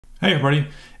Hey everybody,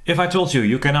 if I told you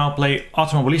you can now play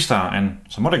Automobilista and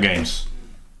some other games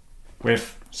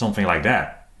with something like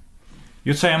that,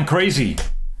 you'd say I'm crazy.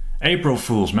 April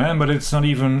Fools, man, but it's not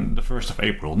even the 1st of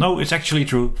April. No, it's actually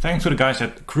true. Thanks to the guys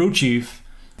at Crewchief.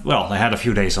 Well, they had a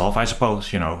few days off, I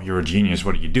suppose. You know, you're a genius,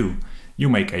 what do you do? You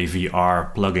make a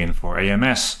VR plugin for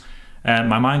AMS. And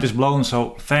my mind is blown,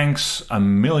 so thanks a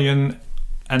million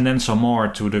and then some more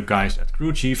to the guys at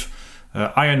Crewchief.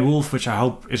 Iron Wolf, which I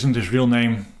hope isn't his real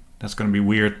name. That's going to be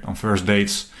weird on first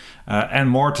dates. And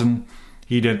Morton,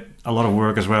 he did a lot of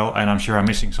work as well, and I'm sure I'm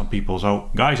missing some people. So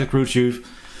guys at Crewchief,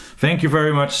 thank you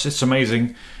very much. It's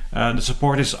amazing. The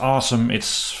support is awesome.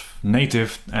 It's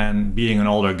native, and being an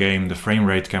older game, the frame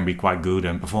rate can be quite good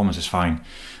and performance is fine.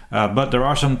 But there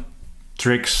are some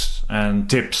tricks and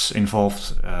tips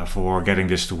involved for getting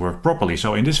this to work properly.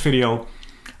 So in this video,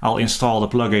 I'll install the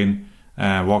plugin,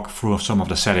 walk through some of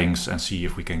the settings and see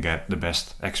if we can get the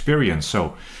best experience.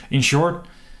 So in short,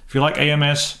 if you like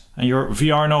AMS and you're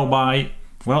VR no buy,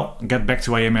 well, get back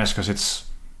to AMS because it's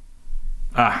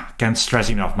can't stress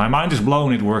enough. My mind is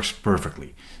blown, it works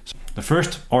perfectly. So the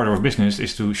first order of business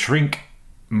is to shrink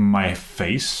my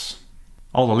face.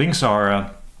 All the links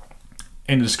are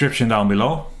in the description down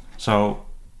below. So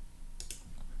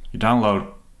you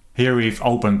download, here we've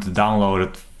opened the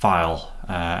downloaded file.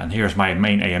 And here's my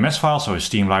main AMS file, so it's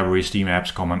Steam library, Steam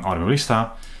apps, common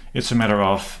Automobilista. It's a matter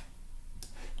of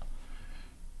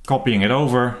copying it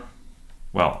over.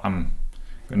 Well, I'm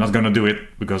not going to do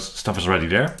it because stuff is already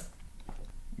there.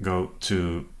 Go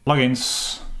to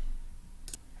plugins,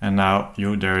 and now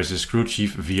there is this Crewchief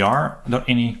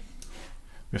VR.ini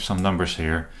with some numbers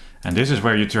here. And this is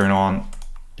where you turn on,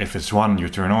 if it's 1 you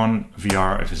turn on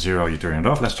VR, if it's 0 you turn it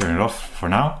off. Let's turn it off for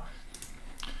now.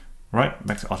 Right,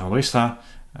 back to Automobilista.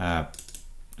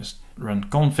 Just run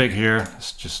config here.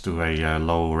 Let's just do a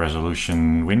low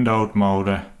resolution windowed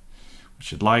mode,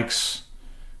 which it likes.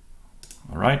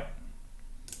 All right,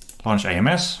 launch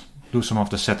AMS, do some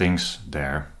of the settings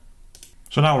there.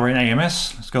 So now we're in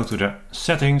AMS. Let's go to the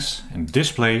settings and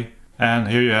display. And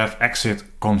here you have exit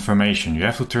confirmation. You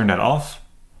have to turn that off,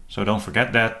 so don't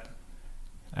forget that.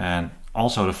 And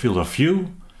also the field of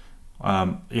view.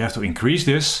 You have to increase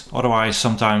this, otherwise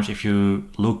sometimes if you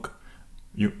look,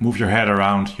 you move your head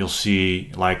around, you'll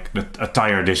see like a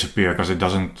tire disappear because it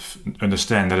doesn't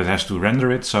understand that it has to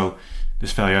render it. So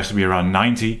this value has to be around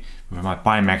 90. With my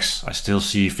Pimax I still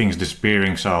see things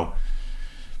disappearing, so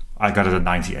I got it at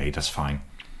 98, that's fine.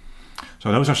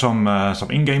 So those are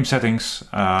some in-game settings.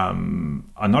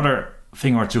 Another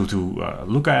thing or two to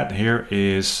look at here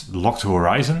is lock to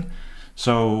horizon.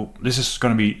 So this is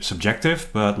going to be subjective,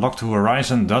 but lock to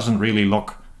horizon doesn't really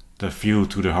lock the view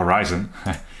to the horizon.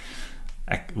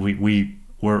 we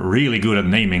were really good at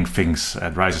naming things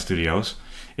at Ryzen Studios.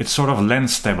 It's sort of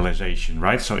lens stabilization,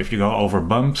 right? So if you go over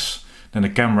bumps, then the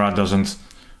camera doesn't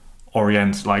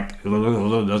orient, like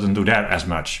doesn't do that as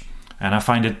much. And I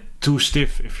find it too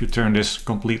stiff if you turn this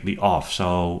completely off.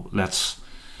 So let's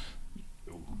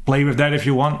play with that if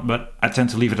you want, but I tend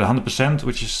to leave it at 100%,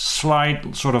 which is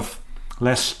slight sort of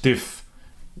less stiff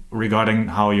regarding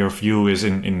how your view is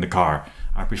in the car.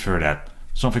 I prefer that.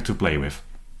 Something to play with.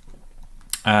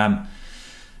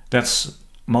 That's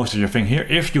most of your thing here.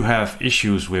 If you have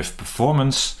issues with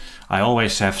performance, I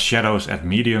always have shadows at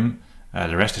medium.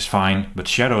 The rest is fine, but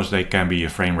shadows, they can be a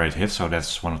frame rate hit, so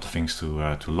that's one of the things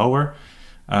to lower.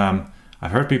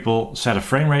 I've heard people set a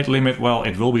frame rate limit. Well,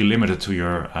 it will be limited to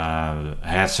your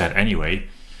headset anyway.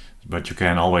 But you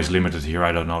can always limit it here.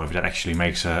 I don't know if that actually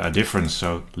makes a difference.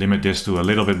 So limit this to a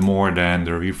little bit more than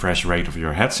the refresh rate of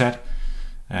your headset,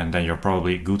 and then you're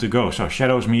probably good to go. So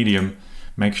shadows medium,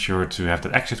 make sure to have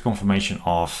that exit confirmation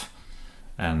off,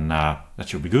 and that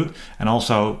should be good. And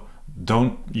also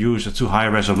don't use a too high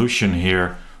resolution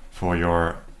here for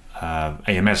your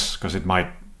AMS, because it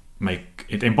might make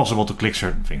it impossible to click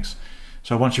certain things.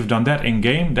 So once you've done that in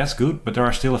game, that's good, but there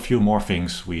are still a few more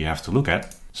things we have to look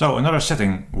at. So another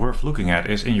setting worth looking at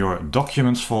is in your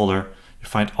Documents folder. You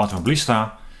find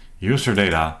Automobilista, user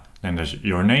data, then there's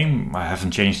your name. I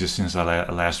haven't changed this since the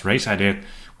last race I did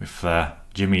with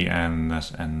Jimmy and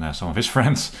some of his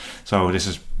friends. So this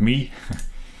is me.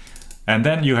 And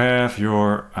then you have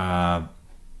your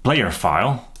player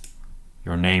file,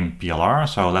 your name PLR.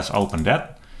 So let's open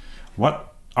that.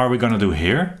 What are we going to do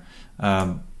here?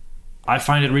 I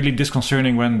find it really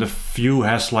disconcerting when the view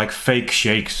has like fake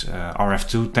shakes.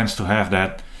 RF2 tends to have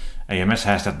that. AMS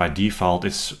has that by default.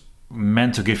 It's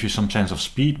meant to give you some sense of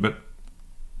speed, but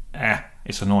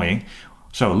it's annoying.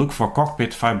 So look for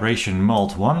cockpit vibration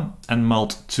mult 1 and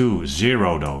mult 2,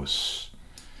 0 those.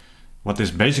 What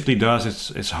this basically does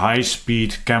is high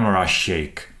speed camera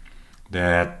shake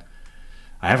that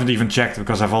I haven't even checked,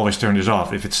 because I've always turned this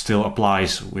off, if it still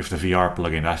applies with the VR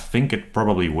plugin. I think it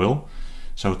probably will.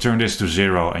 So turn this to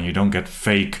 0 and you don't get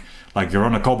fake, like you're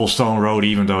on a cobblestone road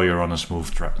even though you're on a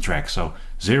smooth track. So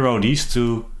 0 these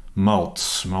two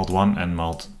mults, mult 1 and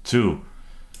mult 2.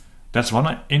 That's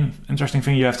one interesting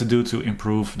thing you have to do to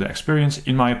improve the experience,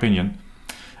 in my opinion.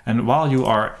 And while you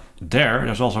are there,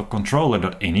 there's also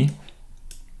controller.ini.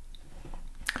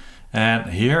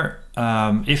 And here,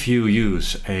 if you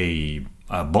use a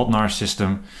Bodnar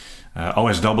system,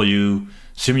 OSW,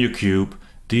 SimuCube,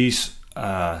 these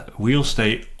wheels,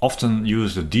 they often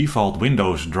use the default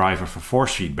Windows driver for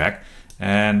force feedback.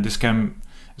 And this can,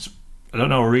 I don't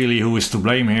know really who is to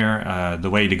blame here, the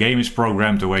way the game is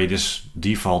programmed, the way this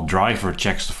default driver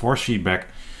checks the force feedback.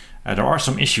 There are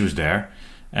some issues there.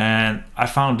 And I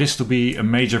found this to be a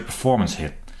major performance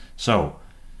hit. So,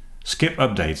 skip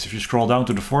updates. If you scroll down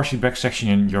to the force feedback section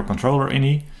in your controller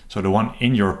ini, so the one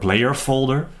in your player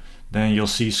folder, then you'll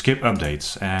see skip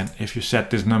updates. And if you set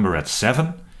this number at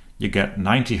 7, you get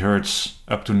 90 Hz,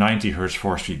 up to 90 Hz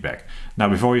force feedback. Now,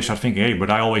 before you start thinking, hey, but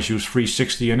I always use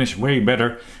 360 and it's way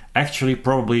better. Actually,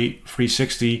 probably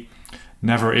 360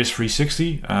 never is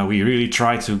 360. We really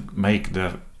try to make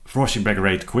the force feedback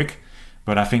rate quick,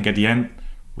 but I think at the end,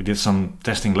 we did some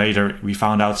testing later, we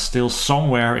found out still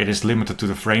somewhere it is limited to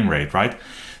the frame rate, right?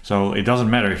 So it doesn't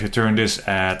matter if you turn this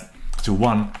to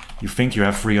 1, you think you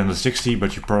have 360,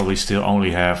 but you probably still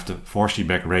only have the force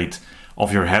feedback rate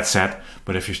of your headset.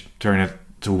 But if you turn it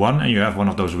to 1 and you have one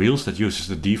of those wheels that uses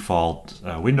the default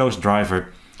Windows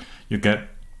driver, you get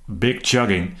big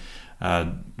chugging.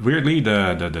 Weirdly,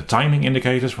 the timing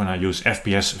indicators, when I use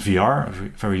FPS VR,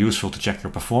 very useful to check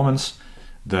your performance.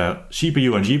 The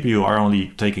CPU and GPU are only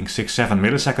taking 6-7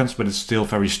 milliseconds, but it's still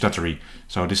very stuttery.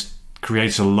 So this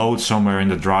creates a load somewhere in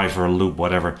the driver loop,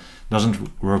 whatever.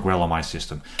 Doesn't work well on my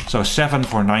system. So 7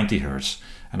 for 90 Hz.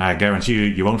 And I guarantee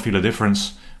you won't feel a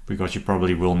difference, because you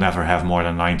probably will never have more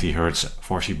than 90 Hz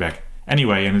force feedback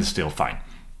anyway, and it's still fine.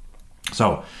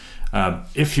 So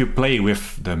if you play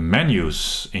with the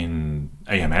menus in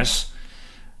AMS,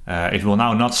 it will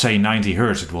now not say 90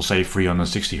 Hz, it will say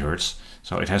 360 Hz.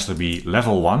 So it has to be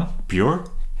level 1, pure,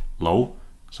 low.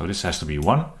 So this has to be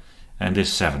 1 and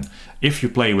this 7. If you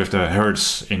play with the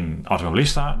Hertz in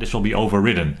Automobilista, this will be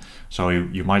overridden. So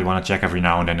you might want to check every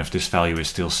now and then if this value is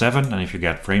still 7. And if you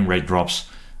get frame rate drops,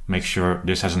 make sure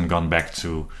this hasn't gone back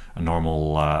to a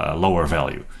normal lower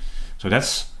value. So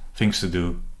that's things to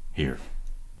do here.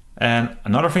 And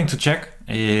another thing to check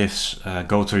is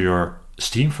go to your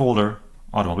Steam folder,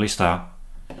 Automobilista,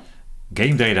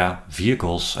 game data,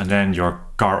 vehicles, and then your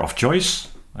car of choice.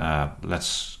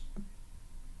 Let's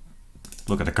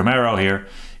look at the Camaro here.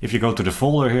 If you go to the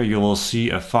folder here, you will see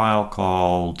a file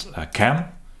called cam,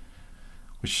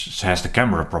 which has the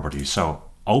camera properties. So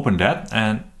open that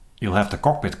and you'll have the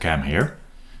cockpit cam here.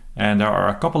 And there are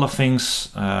a couple of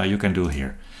things you can do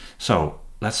here. So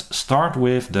let's start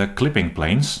with the clipping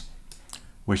planes,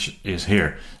 which is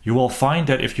here. You will find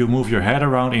that if you move your head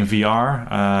around in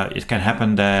VR, it can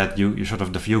happen that you sort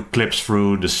of the view clips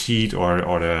through the seat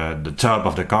or the tub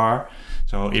of the car.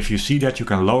 So if you see that, you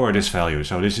can lower this value.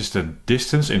 So this is the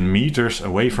distance in meters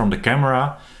away from the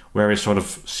camera where it sort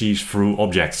of sees through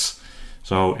objects.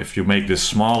 So if you make this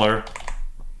smaller,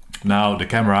 now the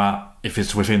camera, if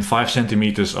it's within 5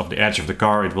 centimeters of the edge of the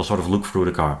car, it will sort of look through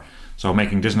the car. So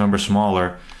making this number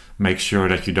smaller, make sure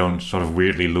that you don't sort of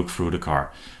weirdly look through the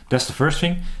car. That's the first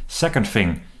thing. Second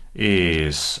thing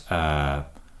is,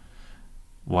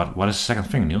 what is the second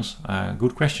thing, Niels?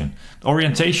 Good question.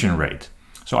 Orientation rate.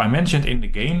 So I mentioned in the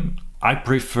game, I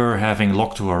prefer having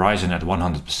lock to horizon at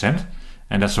 100%,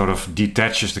 and that sort of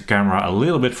detaches the camera a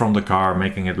little bit from the car,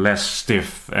 making it less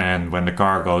stiff. And when the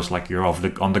car goes, like you're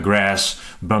on the grass,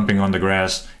 bumping on the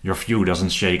grass, your view doesn't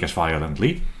shake as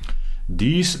violently.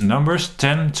 These numbers,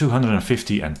 10,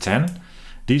 250 and 10,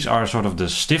 these are sort of the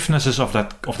stiffnesses of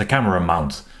the camera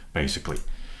mount, basically.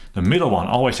 The middle one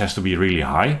always has to be really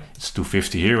high. It's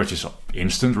 250 here, which is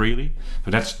instant really.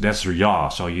 So that's yaw.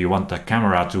 So you want the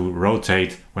camera to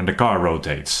rotate when the car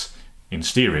rotates in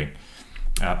steering.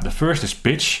 The first is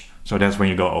pitch, so that's when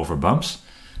you go over bumps.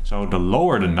 So the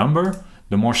lower the number,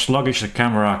 the more sluggish the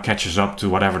camera catches up to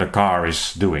whatever the car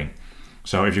is doing.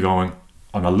 So if you're going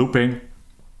on a looping,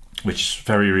 which is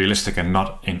very realistic and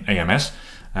not in AMS.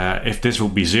 If this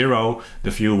would be 0,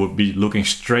 the view would be looking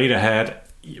straight ahead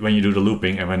when you do the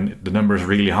looping, and when the number is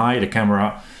really high, the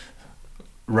camera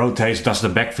rotates, does the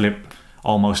backflip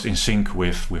almost in sync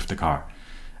with the car.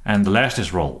 And the last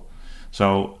is roll.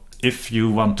 So if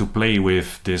you want to play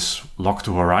with this lock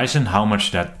to horizon, how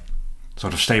much that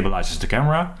sort of stabilizes the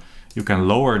camera, you can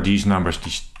lower these numbers,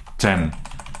 these 10,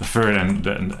 the third and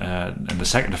the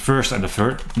second, the first and the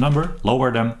third number,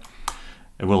 lower them.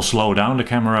 It will slow down the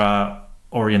camera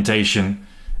orientation,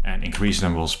 and increase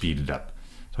them will speed it up.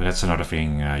 So that's another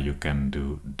thing you can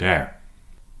do there.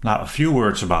 Now a few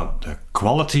words about the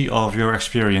quality of your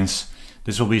experience.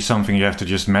 This will be something you have to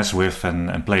just mess with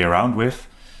and play around with.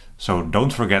 So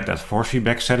don't forget that force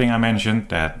feedback setting I mentioned,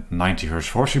 that 90 Hz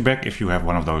force feedback if you have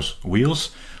one of those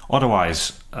wheels.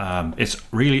 Otherwise, it's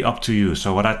really up to you.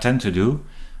 So what I tend to do,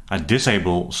 I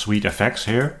disable Sweet Effects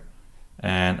here,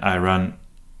 and I run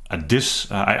I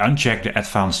uncheck the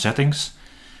advanced settings.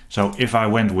 So if I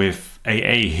went with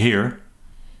AA here,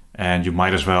 and you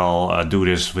might as well do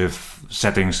this with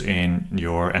settings in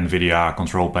your NVIDIA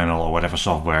control panel or whatever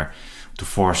software to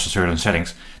force certain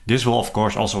settings. This will of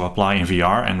course also apply in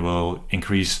VR and will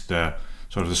increase the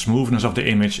sort of the smoothness of the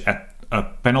image at a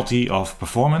penalty of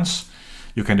performance.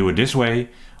 You can do it this way,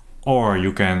 or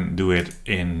you can do it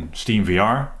in Steam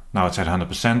VR. Now it's at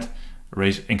 100%.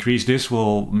 Increase this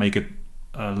will make it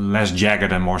less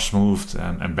jagged and more smooth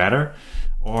and better.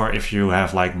 Or if you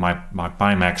have like my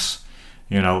Pimax,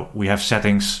 you know, we have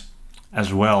settings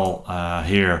as well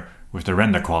here with the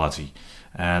render quality.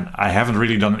 And I haven't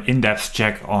really done an in-depth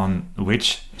check on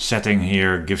which setting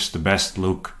here gives the best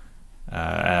look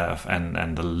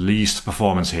and the least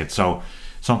performance hit. So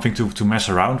something to mess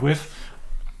around with.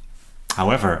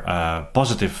 However,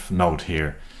 positive note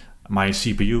here. My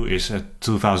CPU is a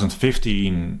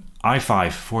 2015 i5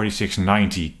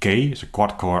 4690K. It's a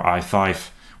quad-core i5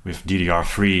 with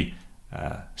DDR3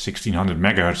 1600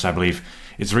 megahertz, I believe.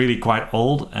 It's really quite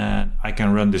old, and I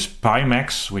can run this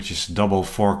Pimax, which is double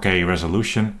 4K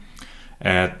resolution,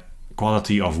 at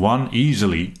quality of 1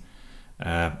 easily,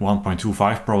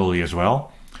 1.25 probably as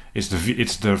well. It's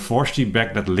the force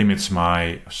feedback that limits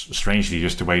my, strangely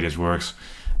just the way this works,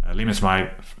 limits my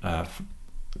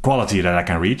quality that I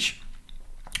can reach.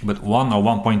 But 1 or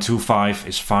 1.25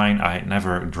 is fine. I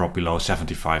never drop below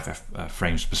 75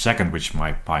 frames per second, which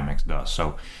my Pimax does.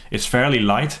 So it's fairly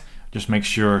light. Just make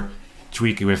sure,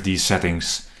 tweak it with these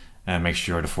settings, and make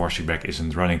sure the force feedback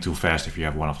isn't running too fast if you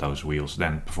have one of those wheels.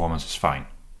 Then performance is fine.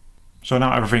 So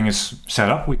now everything is set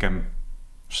up. We can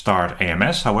start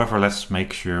AMS. However, let's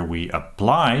make sure we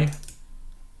apply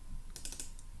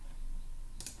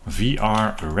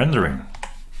VR rendering.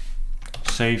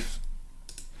 Save.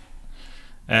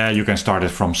 You can start it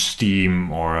from Steam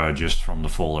or just from the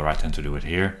folder. I tend to do it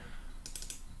here.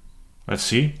 Let's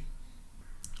see.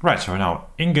 Right, so now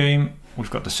in-game, we've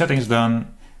got the settings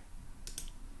done.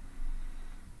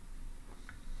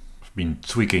 I've been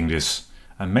tweaking this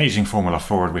amazing formula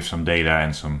forward with some data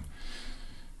and some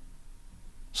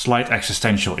slight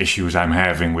existential issues I'm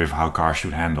having with how cars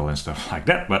should handle and stuff like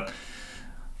that. But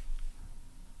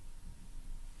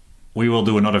we will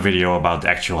do another video about the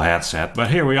actual headset.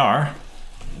 But here we are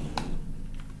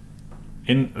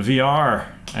in VR,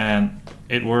 and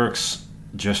it works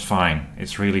just fine.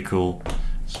 It's really cool.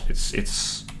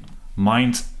 It's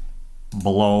mind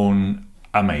blown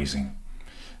amazing.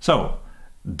 So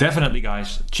definitely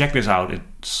guys, check this out.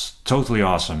 It's totally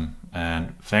awesome.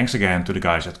 And thanks again to the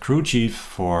guys at Crewchief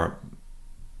for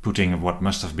putting what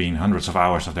must have been hundreds of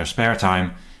hours of their spare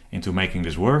time into making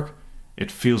this work.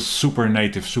 It feels super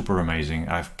native, super amazing.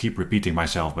 I keep repeating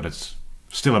myself, but it's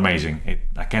still amazing.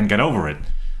 I can't get over it.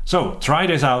 So try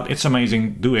this out. It's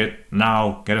amazing. Do it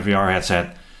now. Get a VR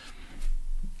headset.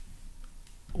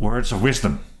 Words of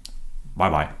wisdom. Bye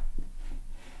bye.